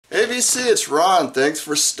DC, it's Ron. Thanks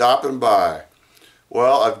for stopping by.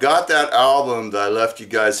 Well, I've got that album that I left you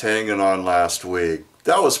guys hanging on last week.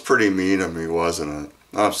 That was pretty mean of me, wasn't it?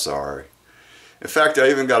 I'm sorry. In fact, I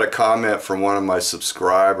even got a comment from one of my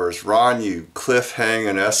subscribers. Ron, you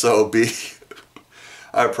cliff-hanging SOB.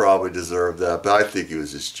 I probably deserved that, but I think he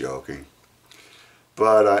was just joking.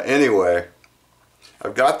 But anyway,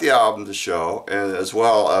 I've got the album to show, and as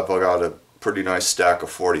well, I've got a pretty nice stack of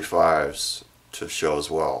 45s to show as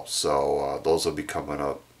well. So those will be coming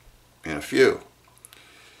up in a few.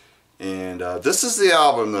 And this is the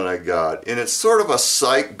album that I got, and it's sort of a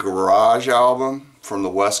psych garage album from the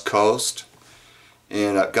West Coast.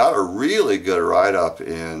 And I got a really good write-up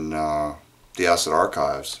in the Acid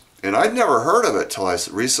Archives. And I'd never heard of it till I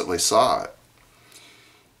recently saw it.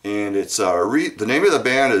 And it's the name of the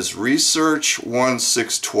band is Research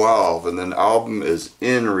 1612, and then the album is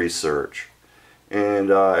In Research. And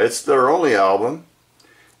it's their only album.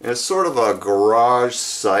 And it's sort of a garage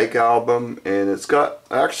psych album, and it's got,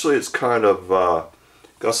 actually it's kind of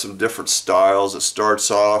got some different styles. It starts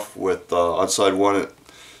off with, on side one, it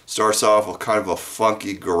starts off with kind of a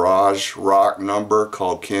funky garage rock number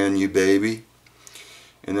called Can You Baby?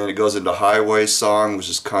 And then it goes into Highway Song, which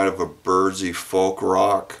is kind of a birdsy folk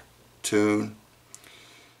rock tune.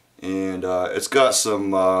 And it's got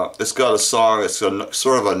some, it's got a song, it's a,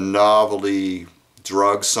 sort of a novelty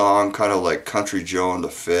drug song, kind of like Country Joe and the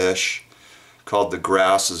Fish, called The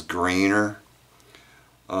Grass is Greener.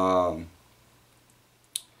 That's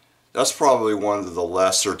probably one of the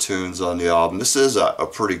lesser tunes on the album. This is a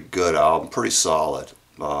pretty good album, pretty solid.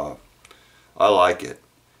 I like it.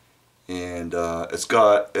 And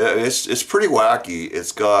it's pretty wacky.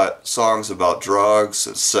 It's got songs about drugs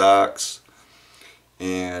and sex.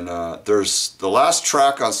 And there's the last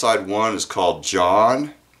track on side one is called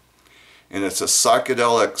John. And it's a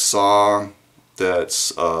psychedelic song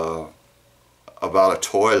that's about a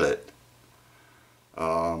toilet.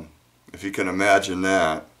 If you can imagine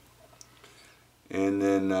that. And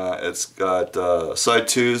then it's got, side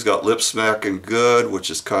two's got Lip Smacking Good, which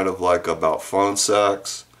is kind of like about phone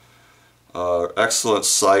sex. Excellent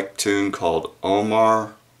psych tune called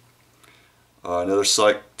Omar. Another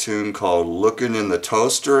psych tune called Looking in the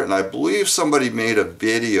Toaster, and I believe somebody made a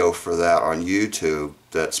video for that on YouTube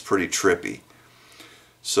that's pretty trippy.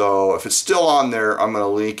 So if it's still on there, I'm going to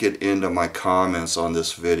link it into my comments on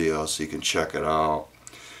this video so you can check it out.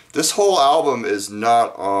 This whole album is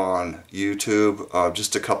not on YouTube,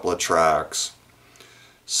 just a couple of tracks.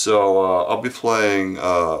 So I'll be playing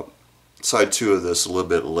side two of this a little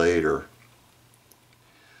bit later.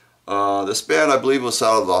 This band, I believe, was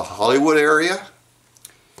out of the Hollywood area,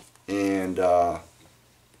 and it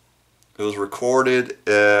was recorded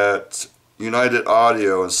at United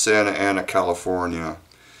Audio in Santa Ana, California,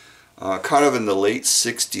 kind of in the late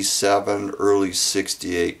 '67, early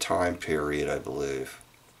 '68 time period, I believe.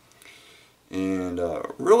 And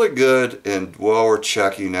really good and well worth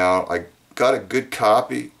checking out. I got a good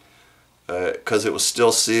copy because it was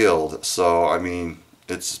still sealed, so I mean,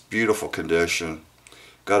 it's beautiful condition.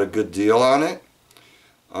 Got a good deal on it.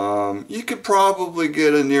 You could probably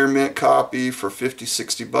get a near mint copy for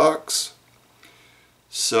 50-60 bucks.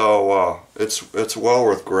 So it's well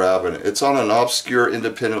worth grabbing. It's on an obscure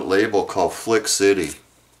independent label called Flick City.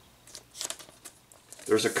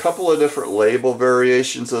 There's a couple of different label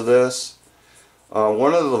variations of this.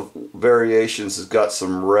 One of the variations has got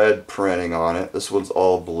some red printing on it. This one's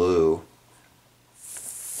all blue.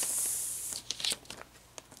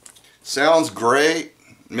 Sounds great.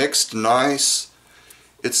 Mixed nice.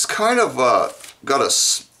 It's kind of got a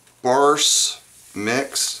sparse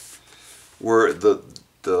mix where the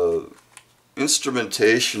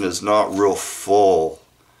instrumentation is not real full,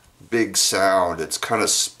 big sound. It's kind of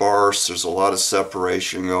sparse. There's a lot of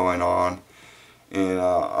separation going on, and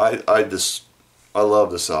I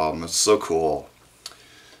love this album. It's so cool.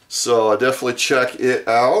 So I definitely check it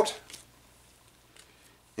out.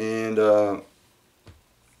 And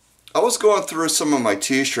I was going through some of my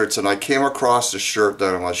t-shirts and I came across a shirt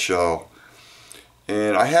that on my show.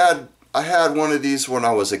 And I had one of these when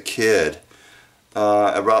I was a kid.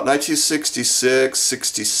 About 1966,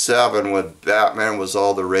 67, when Batman was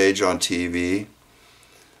all the rage on TV.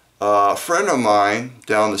 A friend of mine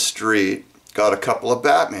down the street got a couple of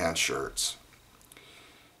Batman shirts.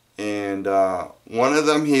 And one of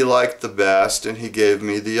them he liked the best, and he gave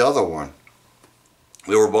me the other one.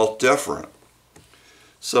 They were both different.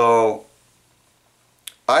 So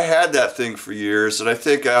I had that thing for years, and I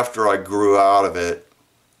think after I grew out of it,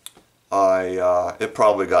 it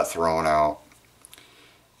probably got thrown out.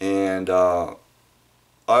 And I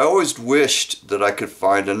always wished that I could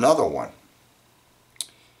find another one.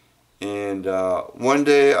 And one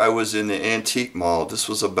day I was in the antique mall. This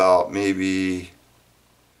was about maybe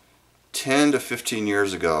 10 to 15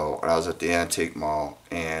 years ago when I was at the antique mall,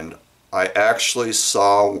 and I actually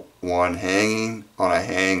saw one hanging on a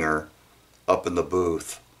hanger up in the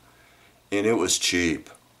booth, and it was cheap.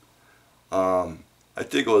 I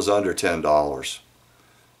think it was under $10.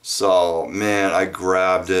 So man, I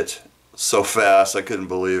grabbed it so fast I couldn't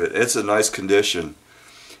believe it. It's a nice condition,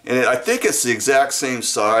 and I think it's the exact same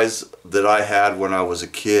size that I had when I was a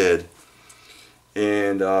kid.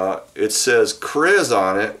 And it says Kriz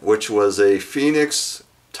on it, which was a Phoenix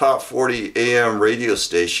Top 40 AM radio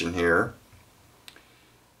station here.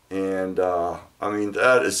 And I mean,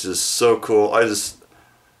 that is just so cool.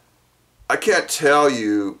 I can't tell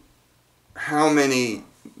you how many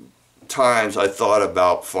times I thought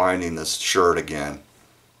about finding this shirt again.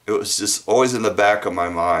 It was just always in the back of my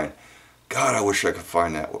mind. God, I wish I could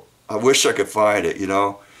find that. I wish I could find it, you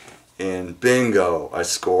know. And bingo, I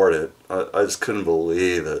scored it. I just couldn't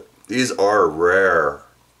believe it. These are rare.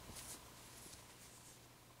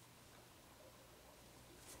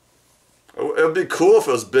 It would be cool if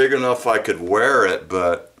it was big enough I could wear it,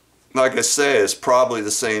 but like I say, it's probably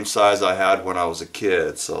the same size I had when I was a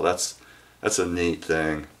kid, so that's a neat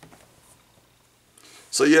thing.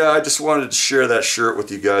 So yeah, I just wanted to share that shirt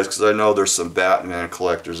with you guys because I know there's some Batman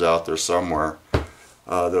collectors out there somewhere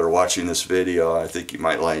that are watching this video. I think you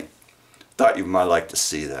might thought you might like to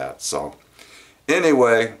see that. So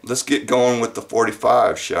anyway, let's get going with the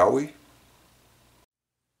 45, shall we?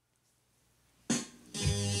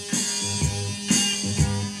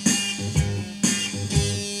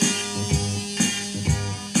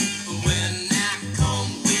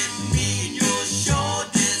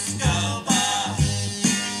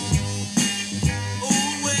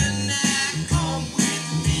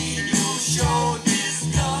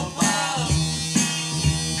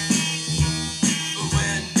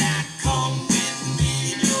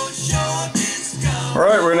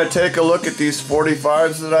 Alright, we're going to take a look at these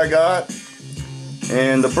 45s that I got.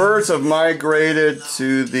 And the birds have migrated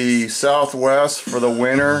to the southwest for the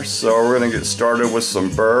winter, so we're going to get started with some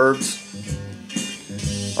birds.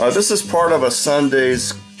 This is part of a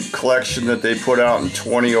Sundays collection that they put out in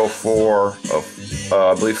 2004 of,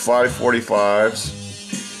 I believe, 5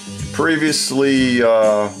 45s. Previously,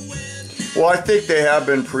 well, I think they have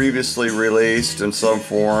been previously released in some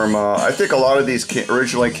form. I think a lot of these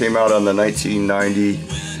originally came out on the 1990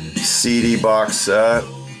 CD box set.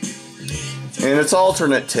 And it's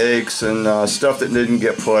alternate takes and stuff that didn't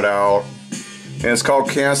get put out. And it's called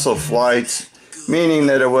Canceled Flights, meaning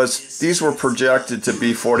that these were projected to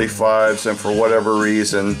be 45s, and for whatever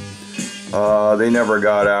reason, they never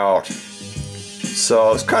got out.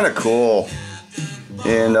 So it's kind of cool.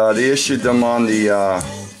 And they issued them on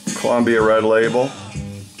the Columbia Red Label.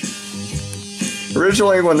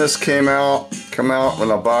 Originally, when this came out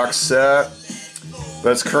in a box set,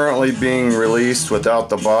 but it's currently being released without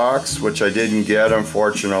the box, which I didn't get,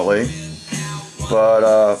 unfortunately.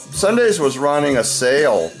 But Sundays was running a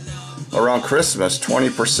sale around Christmas,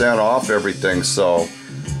 20% off everything. So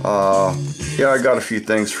yeah, I got a few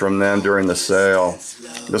things from them during the sale.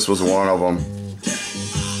 This was one of them.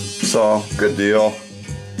 So good deal.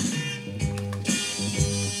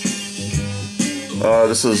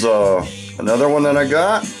 This is another one that I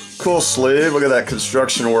got. Cool sleeve. Look at that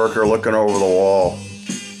construction worker looking over the wall.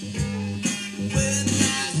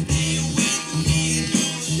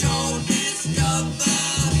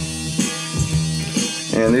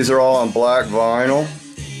 And these are all on black vinyl.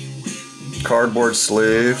 Cardboard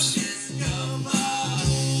sleeves.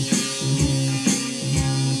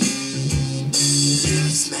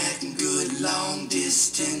 Smacking good long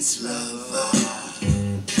distance lover.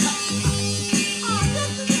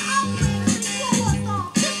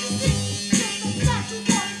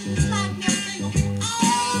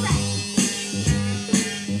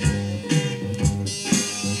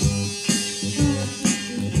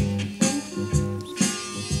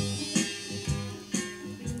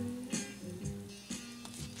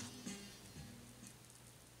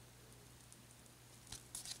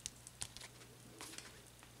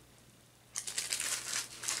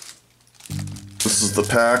 This is the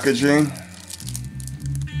packaging.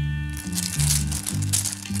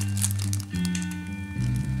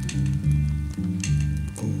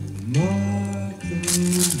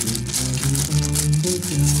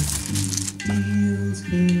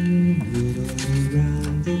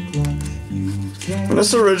 When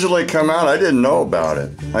this originally came out, I didn't know about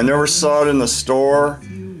it. I never saw it in the store.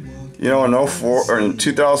 You know, in 04 or in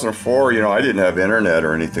 2004, you know, I didn't have internet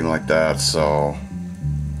or anything like that, so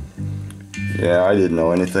yeah, I didn't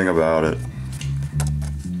know anything about it.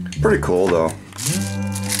 Pretty cool though.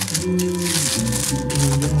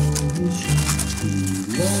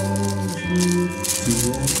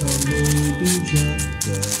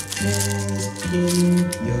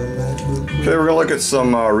 Okay, we're gonna look at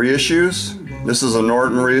some reissues. This is a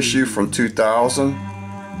Norton reissue from 2000,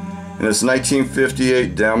 and it's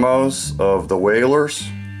 1958 demos of the Wailers,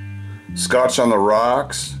 Scotch on the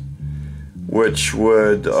Rocks, which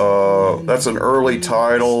would, that's an early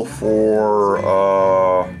title for,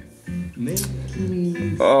 oh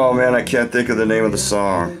man, I can't think of the name of the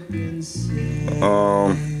song.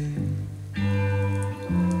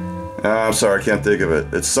 I'm sorry, I can't think of it.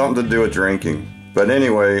 It's something to do with drinking. But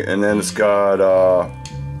anyway, and then it's got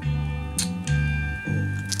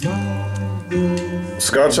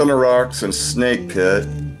Scotch on the Rocks and Snake Pit.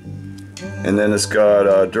 And then it's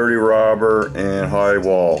got Dirty Robber and High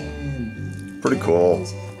Wall. Pretty cool.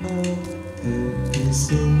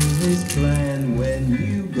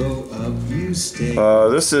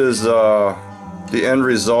 This is the end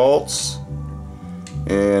results.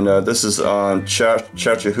 And this is on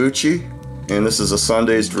Chattahoochee. And this is a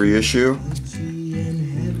Sundazed reissue.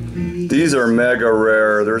 These are mega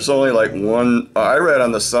rare. There's only like one, I read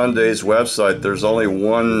on the Sundazed website, there's only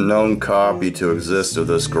one known copy to exist of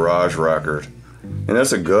this garage record. And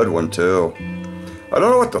that's a good one too. I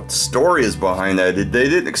don't know what the story is behind that. They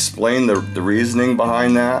didn't explain the reasoning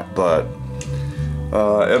behind that, but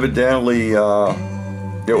evidently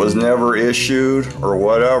it was never issued or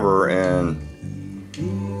whatever, and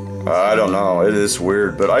I don't know, it is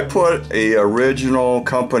weird. But I put a original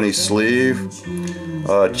company sleeve,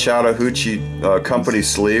 Chattahoochee company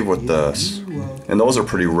sleeve with this, and those are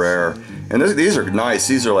pretty rare. And these are nice.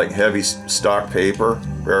 These are like heavy stock paper,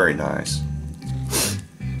 very nice.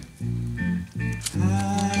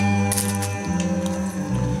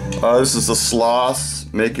 This is the Sloths,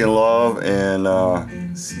 Making Love and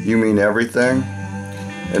You Mean Everything,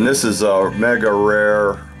 and this is a mega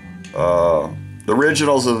rare. The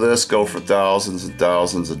originals of this go for thousands and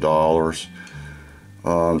thousands of dollars.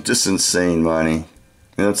 Just insane money.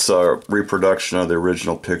 And it's a reproduction of the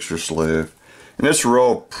original picture sleeve. And it's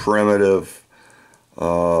real primitive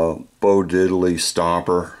Bo Diddley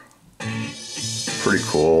stomper. Pretty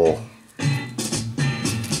cool.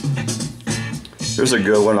 Here's a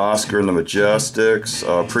good one, Oscar and the Majestics.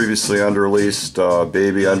 Previously unreleased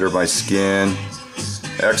Baby Under My Skin.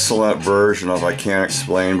 Excellent version of I Can't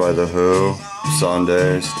Explain by The Who.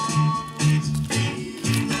 Sundazed.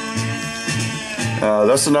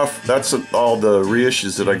 That's enough. That's all the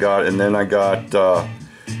reissues that I got. And then I got,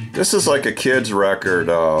 this is like a kid's record,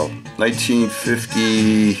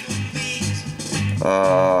 1950,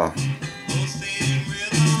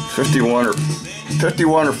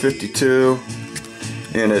 51 or 52.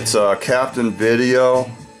 And it's Captain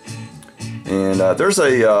Video. And there's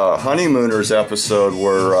a Honeymooners episode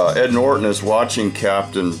where Ed Norton is watching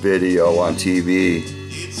Captain Video on TV.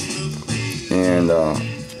 And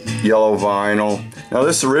yellow vinyl. Now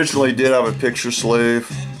this originally did have a picture sleeve.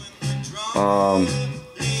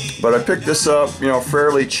 But I picked this up, you know,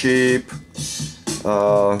 fairly cheap.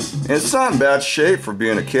 And it's not in bad shape for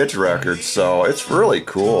being a kid's record, so it's really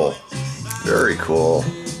cool. Very cool.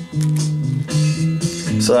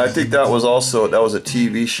 So I think that was a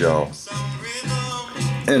TV show.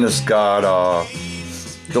 And it's got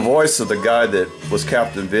the voice of the guy that was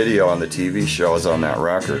Captain Video on the TV show is on that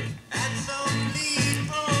record.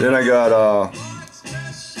 Then I got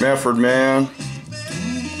Manfred Mann,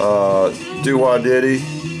 Do Wah Diddy,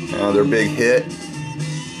 their big hit.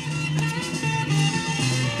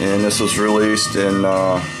 And this was released in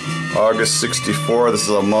August '64. This is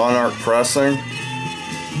a Monarch pressing.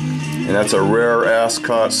 And that's a rare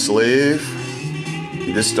Ascot sleeve.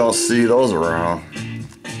 You just don't see those around.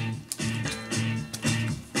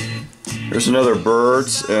 Here's another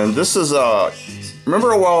Birds, and this is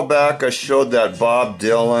remember a while back I showed that Bob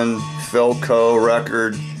Dylan Philco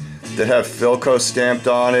record that had Philco stamped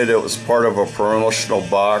on it. It was part of a promotional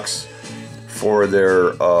box for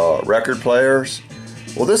their record players.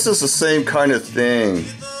 Well, this is the same kind of thing,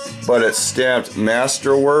 but it's stamped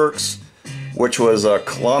Masterworks, which was a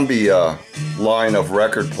Columbia line of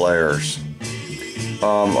record players.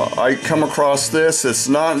 I come across this. It's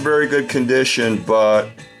not in very good condition, but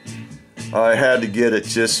I had to get it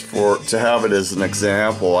just to have it as an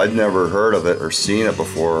example. I'd never heard of it or seen it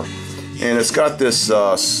before. And it's got this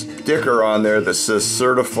sticker on there that says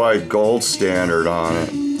Certified Gold Standard on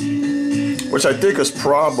it, which I think is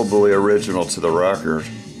probably original to the record.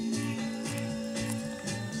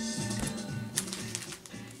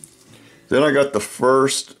 Then I got the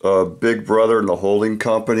first Big Brother and the Holding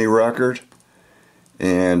Company record.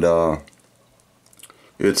 And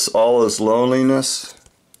It's All Is Loneliness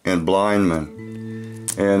and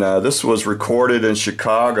Blindman. And this was recorded in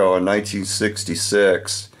Chicago in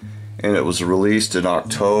 1966, and it was released in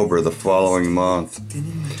October the following month.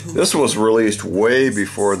 This was released way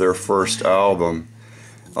before their first album.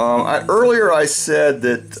 Earlier I said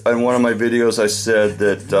that, in one of my videos I said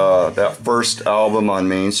that that first album on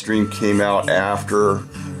Mainstream came out after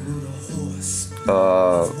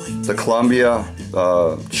the Columbia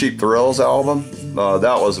Cheap Thrills album.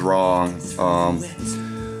 That was wrong.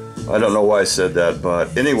 I don't know why I said that,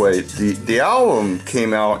 but anyway, the album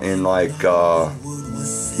came out in like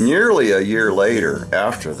nearly a year later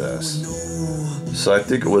after this. So I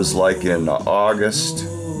think it was like in August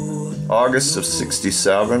of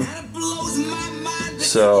 '67.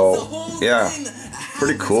 So yeah,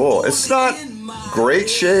 pretty cool. It's not great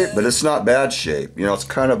shape, but it's not bad shape. You know, it's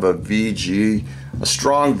kind of a VG, a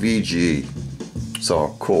strong VG.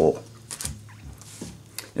 So cool.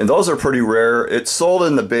 And those are pretty rare. It sold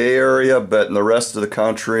in the Bay Area, but in the rest of the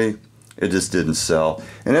country, it just didn't sell.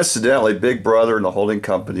 And incidentally, Big Brother and the Holding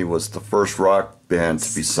Company was the first rock band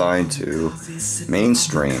to be signed to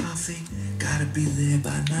Mainstream.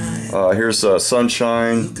 Here's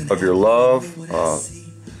Sunshine of Your Love,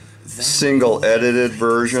 single edited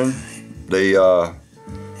version. They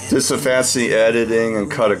did some fancy editing and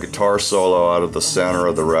cut a guitar solo out of the center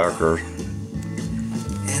of the record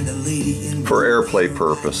for airplay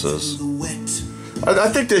purposes. I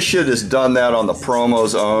think they should have just done that on the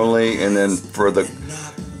promos only, and then for the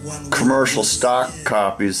commercial stock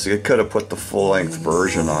copies, they could have put the full-length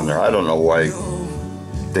version on there. I don't know why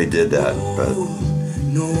they did that, but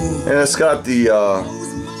and it's got the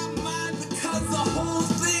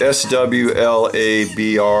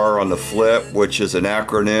SWLABR on the flip, which is an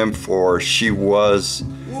acronym for she was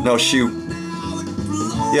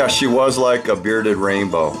like a bearded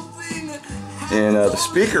rainbow. And the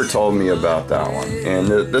speaker told me about that one. And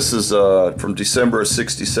this is from December of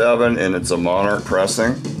 '67, and it's a Monarch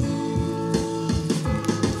pressing.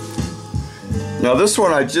 Now this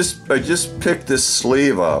one, I just picked this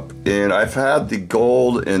sleeve up, and I've had the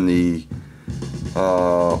gold and the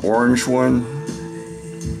orange one,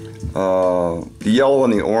 the yellow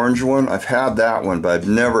and the orange one. I've had that one, but I've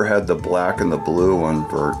never had the black and the blue one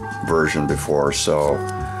version before. So,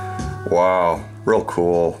 wow, real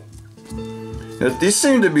cool. These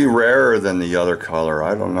seem to be rarer than the other color.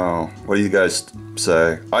 I don't know. What do you guys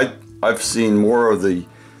say? I've seen more of the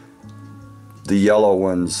yellow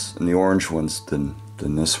ones and the orange ones than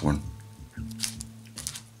this one.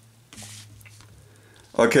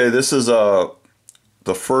 Okay, this is the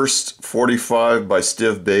first 45 by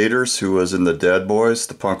Stiv Bators, who was in the Dead Boys,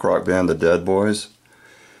 the punk rock band the Dead Boys.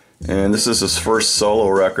 And this is his first solo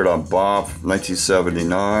record on Bop,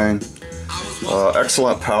 1979.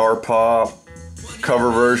 Excellent power pop.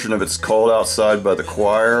 Cover version of It's Cold Outside by The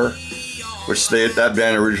Choir, which that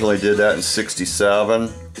band originally did that in '67.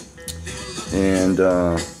 And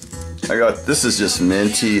this is just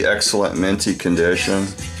minty, excellent minty condition.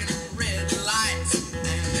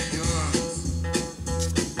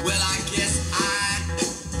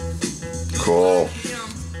 Cool.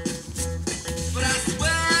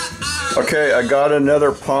 Okay, I got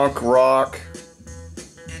another punk rock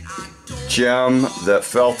gem that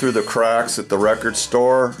fell through the cracks at the record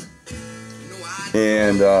store,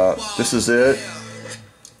 and this is it.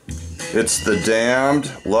 It's The Damned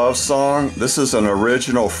Love Song. This is an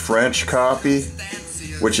original French copy,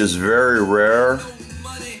 which is very rare.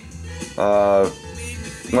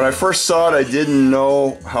 When I first saw it, I didn't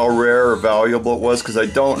know how rare or valuable it was because I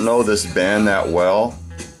don't know this band that well.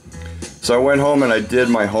 So I went home and I did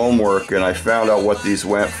my homework, and I found out what these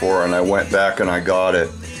went for, and I went back and I got it.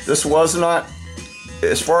 This was not,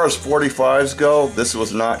 as far as 45s go, this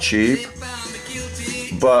was not cheap,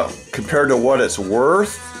 but compared to what it's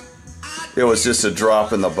worth, it was just a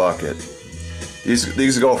drop in the bucket.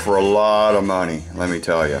 These go for a lot of money, let me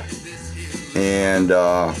tell you. And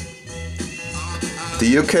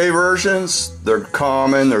the UK versions, they're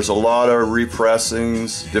common. There's a lot of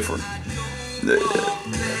repressings, different.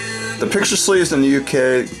 The picture sleeves in the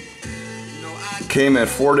UK came in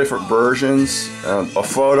 4 different versions, a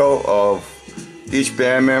photo of each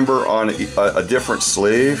band member on a different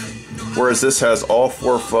sleeve, whereas this has all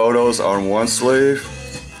 4 photos on one sleeve,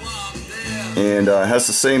 and has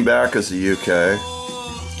the same back as the UK,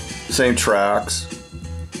 same tracks,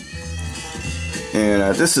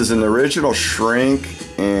 and this is an original shrink,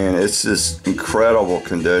 and it's just incredible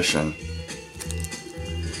condition.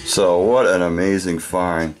 So what an amazing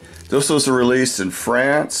find. This was released in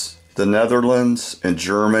France, the Netherlands, and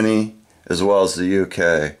Germany, as well as the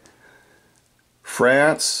UK.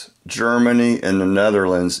 France, Germany, and the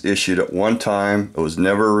Netherlands issued at one time. It was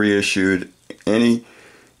never reissued. Any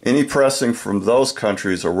pressing from those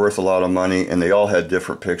countries are worth a lot of money, and they all had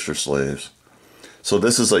different picture sleeves. So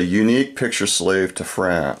this is a unique picture sleeve to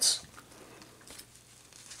France.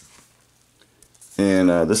 And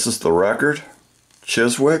this is the record,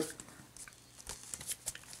 Chiswick.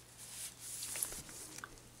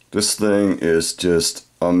 This thing is just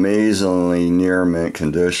amazingly near mint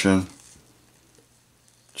condition.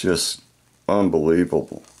 Just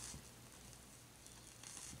unbelievable.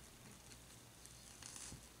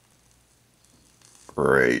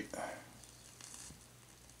 Great.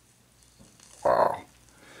 Wow.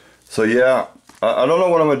 So yeah, I don't know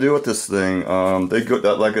what I'm gonna do with this thing. They go,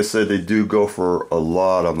 like I said, they do go for a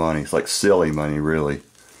lot of money. It's like silly money, really.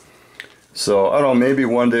 So I don't know. Maybe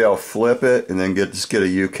one day I'll flip it and then just get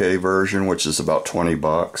a UK version, which is about 20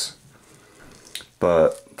 bucks.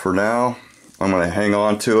 But for now, I'm gonna hang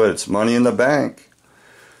on to it. It's money in the bank.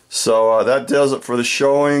 So that does it for the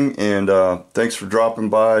showing, and thanks for dropping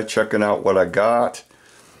by, checking out what I got,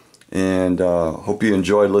 and hope you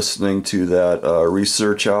enjoyed listening to that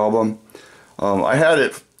research album. I had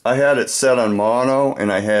it set on mono,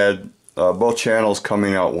 and I had both channels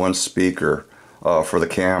coming out one speaker for the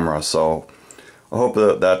camera. So I hope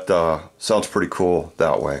that sounds pretty cool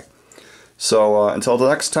that way. So until the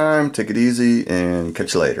next time, take it easy and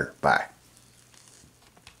catch you later. Bye.